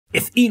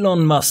If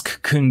Elon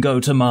Musk can go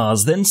to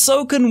Mars, then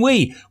so can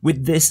we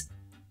with this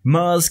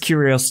Mars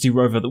Curiosity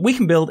rover that we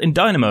can build in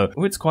Dynamo.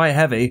 Oh, it's quite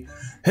heavy.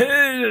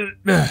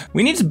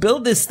 We need to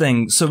build this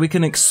thing so we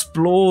can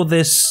explore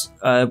this.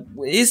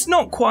 It's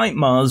not quite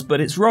Mars, but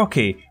it's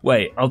rocky.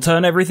 Wait, I'll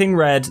turn everything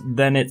red,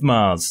 then it's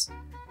Mars.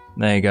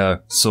 There you go,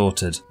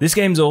 sorted. This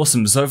game's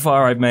awesome. So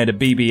far I've made a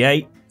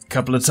BB-8 a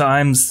couple of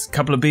times,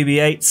 couple of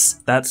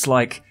BB-8s. That's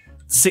like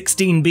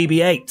 16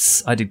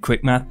 BB-8s. I did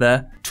quick math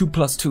there. 2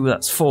 plus 2,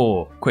 that's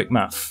 4. Quick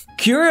math.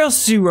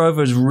 Curiosity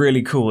rover is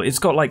really cool. It's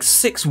got like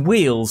 6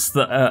 wheels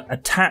that are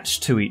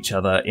attached to each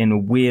other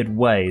in weird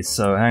ways.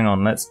 So hang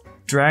on, let's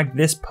drag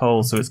this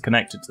pole so it's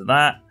connected to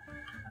that.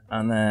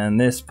 And then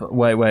this,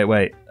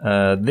 wait.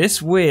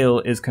 This wheel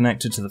is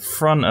connected to the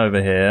front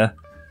over here.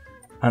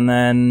 And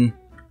then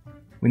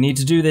we need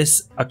to do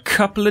this a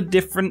couple of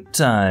different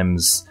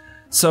times.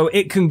 So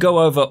it can go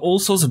over all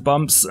sorts of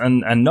bumps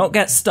and not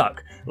get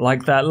stuck.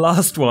 Like that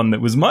last one that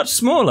was much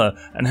smaller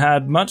and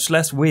had much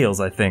less wheels,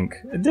 I think.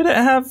 Did it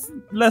have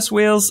less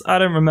wheels? I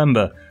don't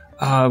remember.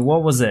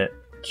 What was it?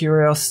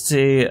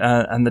 Curiosity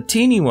and the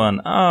teeny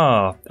one.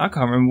 I can't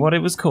remember what it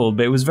was called,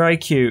 but it was very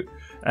cute.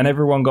 And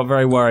everyone got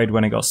very worried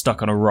when it got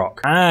stuck on a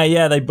rock.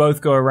 Yeah, they both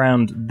go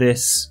around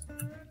this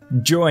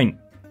joint.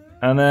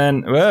 And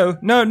then, whoa,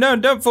 no,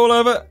 don't fall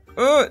over.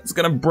 Oh, it's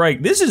gonna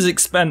break. This is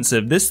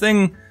expensive. This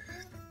thing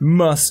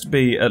must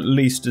be at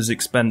least as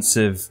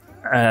expensive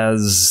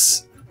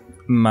as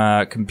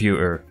my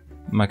computer.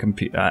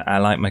 I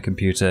like my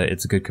computer.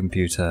 It's a good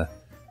computer.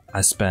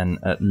 I spent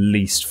at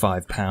least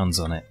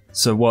 £5 on it.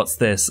 So what's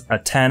this? A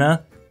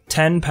tenner?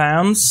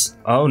 £10?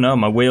 Oh no,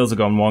 my wheels have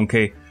gone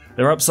wonky.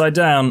 They're upside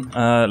down.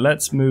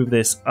 Let's move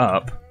this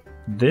up.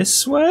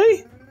 This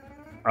way?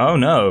 Oh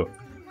no.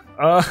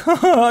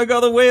 I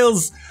got the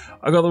wheels.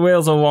 I got the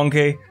wheels all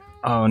wonky.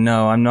 Oh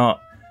no, I'm not.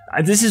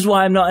 This is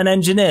why I'm not an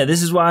engineer.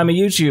 This is why I'm a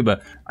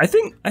YouTuber. I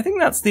think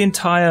that's the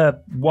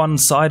entire one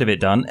side of it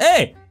done.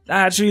 Hey,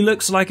 that actually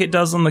looks like it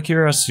does on the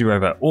Curiosity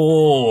rover.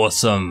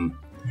 Awesome.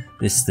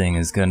 This thing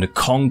is going to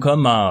conquer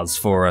Mars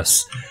for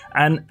us.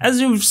 And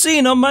as you've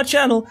seen on my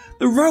channel,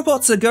 the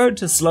robots are going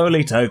to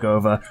slowly take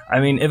over. I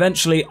mean,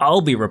 eventually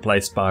I'll be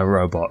replaced by a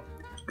robot.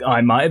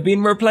 I might have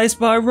been replaced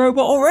by a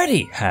robot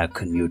already. How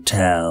can you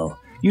tell?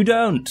 You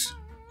don't,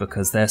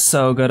 because they're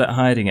so good at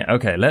hiding it.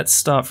 Okay, let's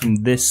start from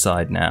this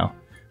side now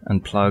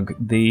and plug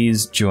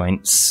these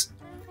joints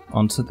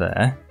onto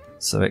there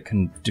so it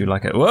can do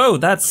like a... Whoa,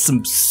 that's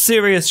some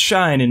serious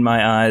shine in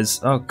my eyes.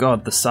 Oh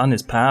god, the sun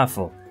is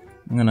powerful.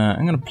 I'm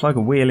gonna plug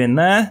a wheel in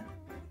there.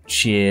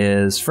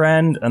 Cheers,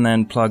 friend. And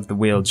then plug the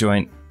wheel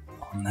joint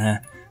on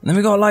there. And then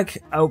we got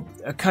like a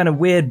kind of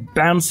weird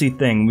bouncy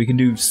thing. We can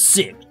do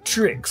sick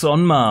tricks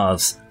on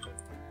Mars.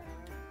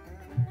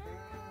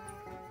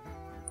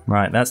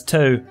 Right, that's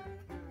 2.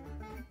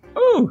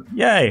 Ooh,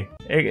 yay.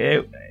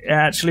 It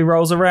actually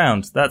rolls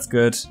around. That's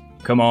good.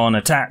 Come on,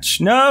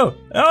 attach. No!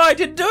 Oh, I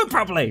didn't do it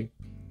properly.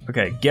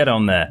 Okay, get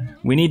on there.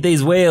 We need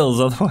these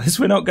wheels, otherwise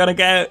we're not gonna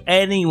go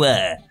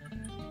anywhere.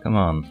 Come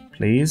on,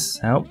 please,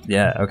 help.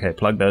 Yeah, okay,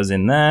 plug those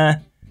in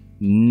there.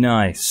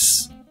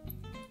 Nice.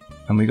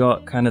 And we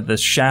got kind of the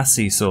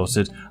chassis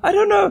sorted. I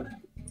don't know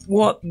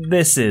what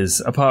this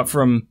is, apart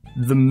from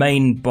the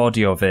main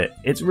body of it.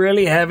 It's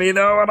really heavy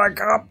though, and I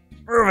can't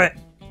move it.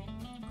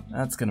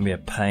 That's gonna be a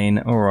pain.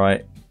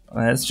 Alright,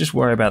 let's just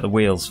worry about the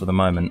wheels for the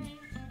moment.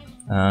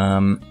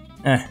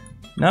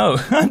 No,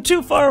 I'm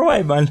too far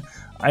away, man.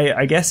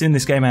 I guess in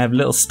this game I have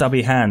little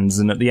stubby hands,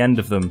 and at the end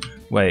of them,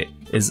 wait,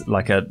 is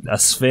like a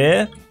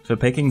sphere for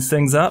picking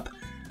things up?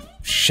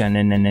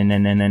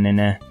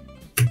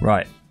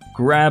 Right,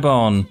 grab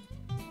on,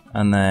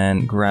 and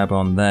then grab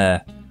on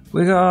there.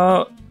 We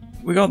got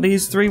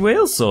these 3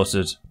 wheels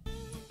sorted.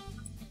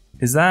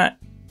 Is that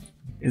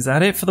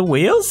it for the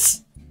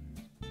wheels?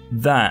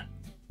 That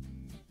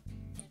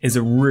is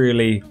a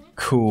really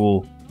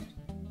cool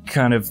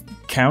kind of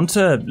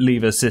counter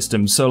lever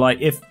system. So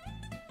like if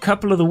a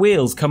couple of the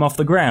wheels come off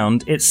the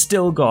ground, it's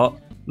still got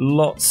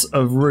lots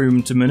of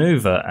room to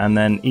maneuver, and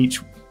then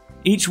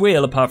each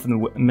wheel, apart from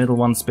the middle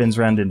one, spins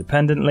around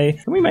independently.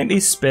 Can we make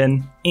these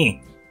spin?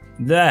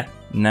 There.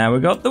 Now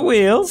we've got the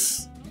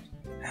wheels.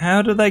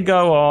 How do they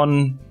go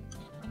on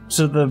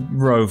to the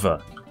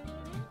rover?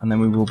 And then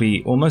we will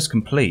be almost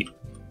complete.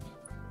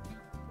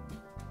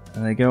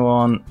 And they go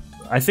on.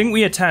 I think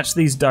we attach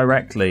these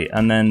directly,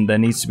 and then there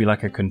needs to be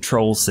like a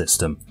control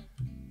system.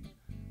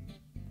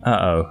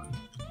 Uh-oh.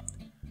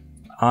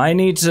 I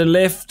need to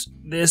lift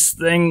this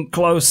thing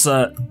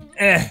closer.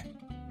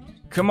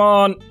 Come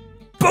on.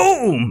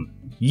 Boom!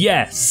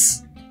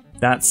 Yes!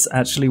 That's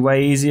actually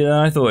way easier than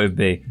I thought it would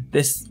be.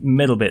 This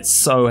middle bit's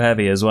so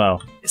heavy as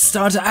well. It's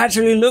starting to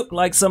actually look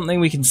like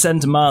something we can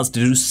send to Mars to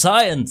do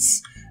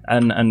science!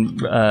 And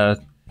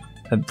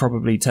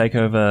probably take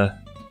over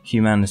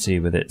humanity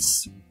with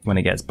its... when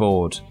it gets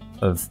bored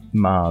of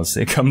Mars.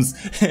 It comes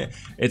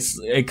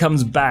it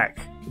comes back,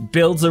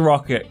 builds a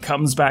rocket,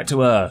 comes back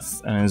to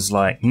Earth, and is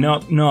like,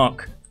 knock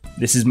knock.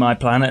 This is my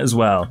planet as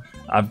well.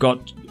 I've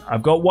got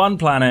one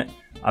planet.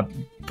 I've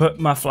put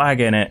my flag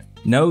in it.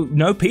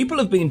 No people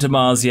have been to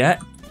Mars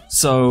yet.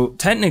 So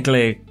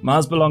technically,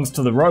 Mars belongs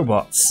to the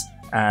robots.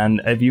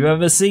 And if you've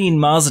ever seen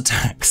Mars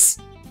Attacks,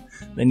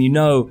 then you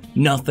know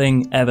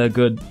nothing ever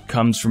good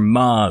comes from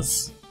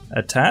Mars.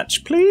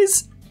 Attach,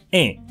 please?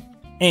 If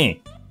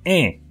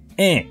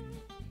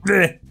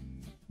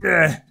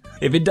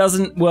it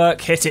doesn't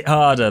work, hit it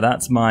harder.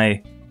 That's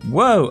my...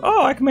 Whoa!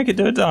 Oh, I can make it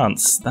do a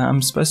dance.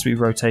 I'm supposed to be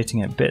rotating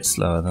it a bit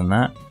slower than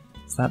that.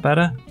 Is that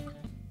better?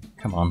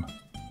 Come on.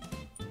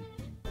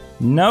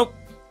 Nope.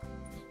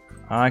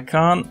 I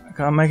can't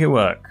make it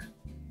work.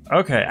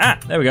 Okay,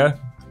 there we go.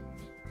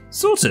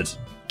 Sorted.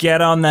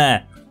 Get on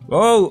there.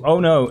 Oh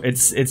no,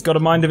 it's got a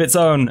mind of its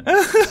own.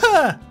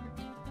 The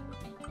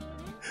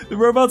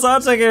robots are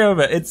taking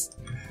over. It's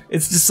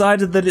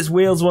decided that its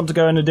wheels want to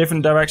go in a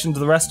different direction to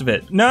the rest of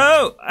it.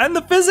 No! And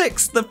the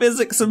physics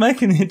are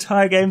making the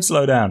entire game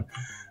slow down.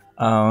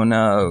 Oh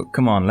no,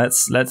 come on,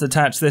 let's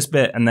attach this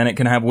bit and then it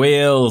can have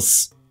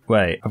wheels.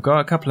 Wait, I've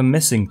got a couple of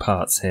missing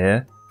parts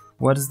here.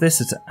 What is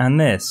this and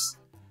this?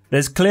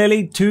 There's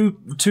clearly two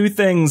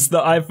things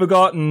that I've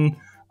forgotten.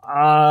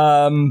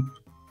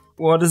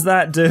 What does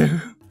that do?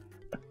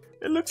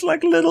 It looks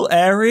like a little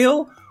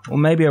aerial, or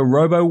maybe a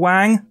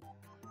robo-wang.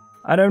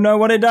 I don't know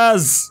what it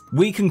does.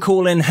 We can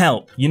call in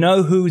help. You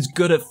know who's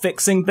good at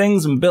fixing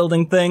things and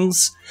building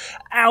things?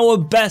 Our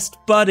best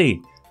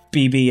buddy,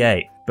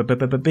 BB-8.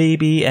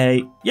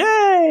 BB-8.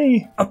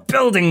 Yay! A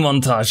building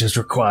montage is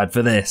required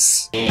for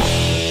this. Yay,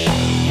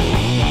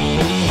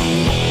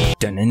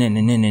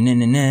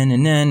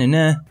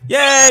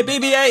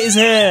 BB-8 is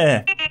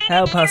here!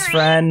 Help us,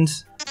 friend.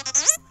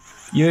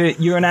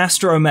 You're an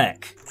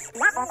astromech.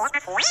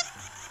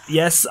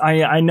 Yes,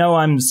 I know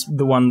I'm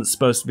the one that's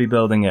supposed to be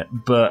building it,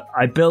 but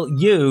I built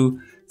you,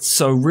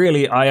 so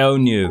really I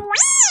own you.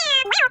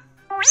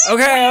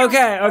 Okay.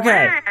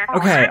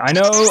 I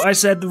know I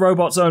said the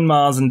robots own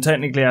Mars, and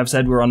technically I've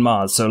said we're on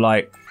Mars, so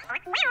like,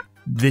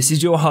 this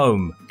is your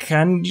home.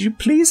 Can you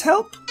please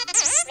help?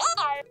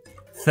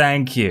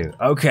 Thank you.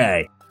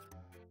 Okay.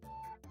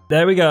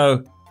 There we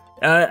go.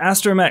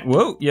 Astromech.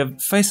 Whoa, you're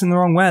facing the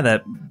wrong way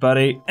there,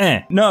 buddy.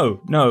 No,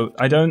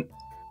 I don't.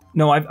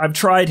 No, I've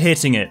tried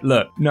hitting it.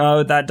 Look,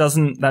 no, that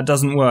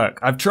doesn't work.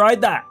 I've tried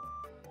that.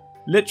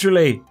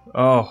 Literally.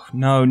 Oh,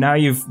 no, now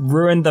you've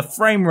ruined the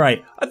frame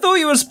rate. I thought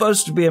you were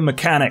supposed to be a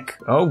mechanic.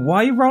 Oh,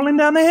 why are you rolling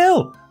down the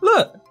hill?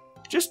 Look,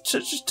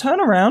 just turn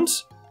around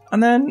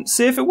and then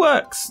see if it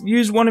works.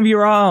 Use one of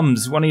your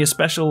arms, one of your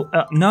special...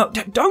 no,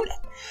 don't...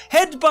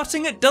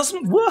 Headbutting it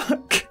doesn't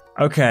work.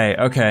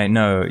 Okay,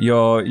 no,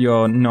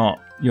 you're not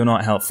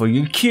helpful.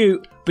 You're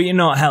cute, but you're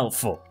not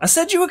helpful. I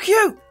said you were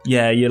cute.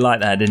 Yeah, you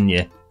like that, didn't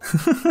you?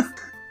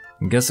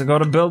 Guess I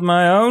gotta build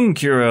my own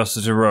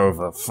Curiosity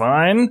rover.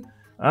 Fine.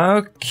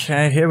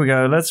 Okay, here we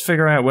go. Let's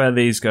figure out where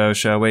these go,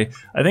 shall we?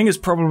 I think it's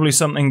probably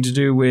something to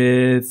do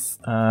with...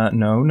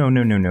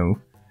 No.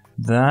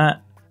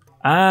 That...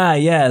 Ah,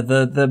 yeah,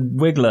 the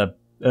wiggler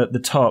at the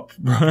top.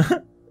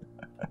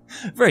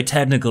 Very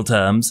technical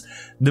terms.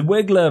 The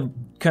wiggler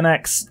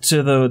connects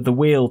to the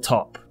wheel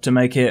top to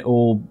make it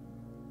all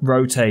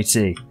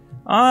rotatey.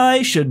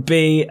 I should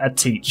be a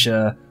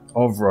teacher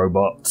of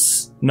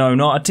robots. No,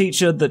 not a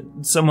teacher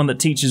someone that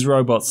teaches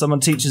robots. Someone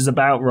teaches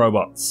about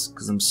robots.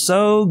 Because I'm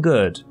so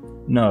good.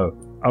 No.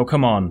 Oh,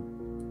 come on.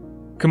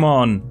 Come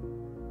on.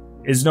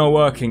 It's not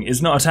working.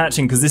 It's not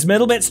attaching because this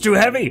middle bit's too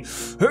heavy.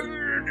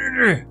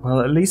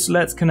 Well, at least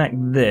let's connect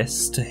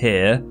this to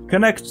here.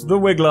 Connect the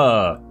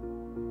wiggler.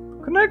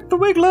 Connect the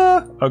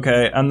wiggler.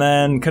 Okay, and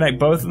then connect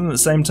both of them at the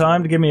same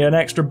time to give me an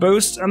extra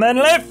boost, and then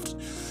lift.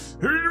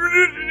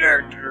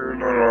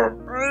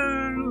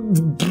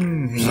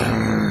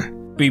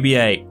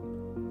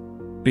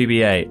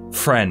 BB-8,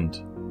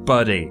 friend,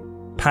 buddy,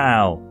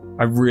 pal,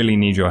 I really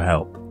need your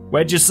help.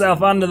 Wedge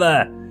yourself under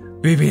there.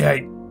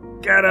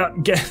 BB-8, get up,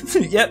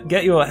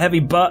 get your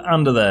heavy butt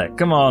under there.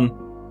 Come on.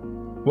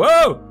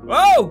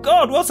 Whoa,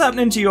 God, what's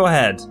happening to your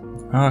head?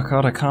 Oh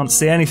God, I can't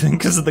see anything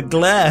because of the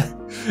glare.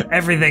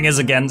 Everything is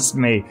against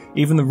me.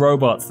 Even the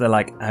robots, they're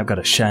like, I've got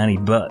a shiny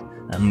butt.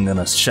 I'm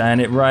gonna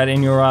shine it right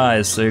in your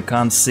eyes so you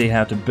can't see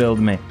how to build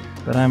me.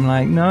 But I'm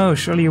like, no,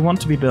 surely you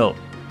want to be built.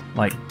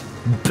 Like,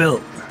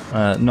 built.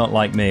 Not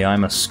like me,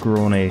 I'm a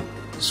scrawny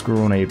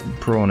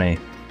prawny.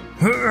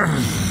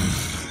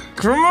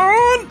 Come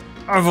on!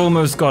 I've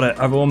almost got it.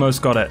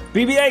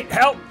 BB-8,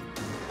 help!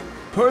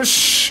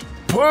 Push!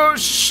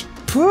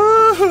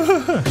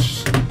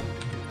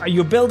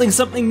 You're building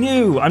something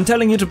new. I'm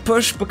telling you to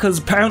push because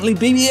apparently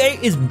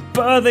BB-8 is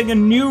birthing a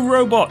new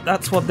robot.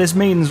 That's what this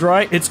means,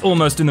 right? It's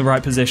almost in the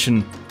right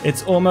position.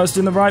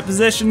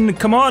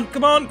 Come on.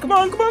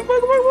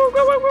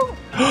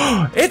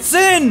 It's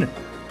in!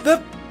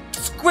 The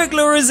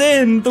squiggler is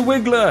in! The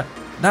wiggler.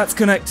 That's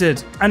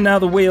connected. And now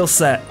the wheel's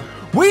set.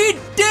 We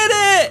did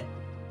it!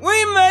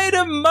 We made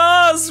a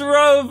Mars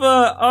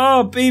rover!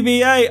 Oh,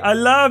 BB-8, I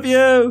love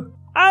you!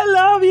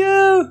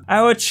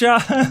 Our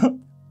child.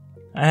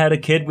 I had a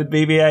kid with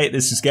BB-8,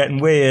 this is getting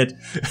weird.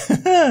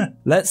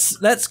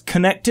 Let's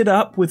connect it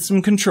up with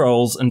some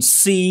controls and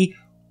see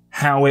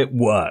how it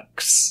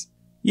works.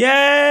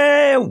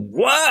 Yay! It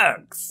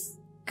works!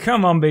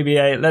 Come on,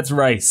 BB-8, let's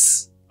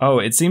race. Oh,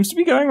 it seems to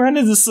be going around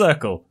in a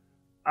circle.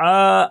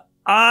 I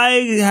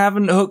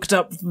haven't hooked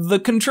up the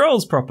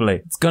controls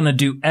properly. It's gonna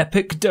do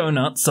epic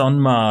donuts on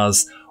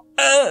Mars.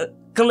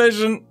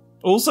 Collision.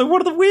 Also,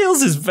 one of the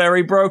wheels is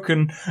very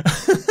broken.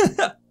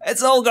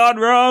 It's all gone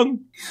wrong.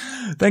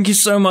 Thank you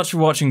so much for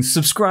watching.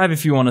 Subscribe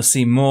if you want to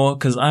see more,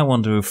 because I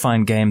want to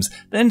find games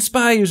that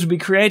inspire you to be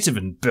creative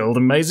and build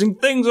amazing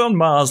things on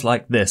Mars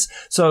like this.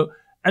 So,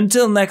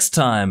 until next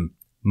time,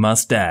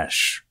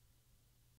 Mustache.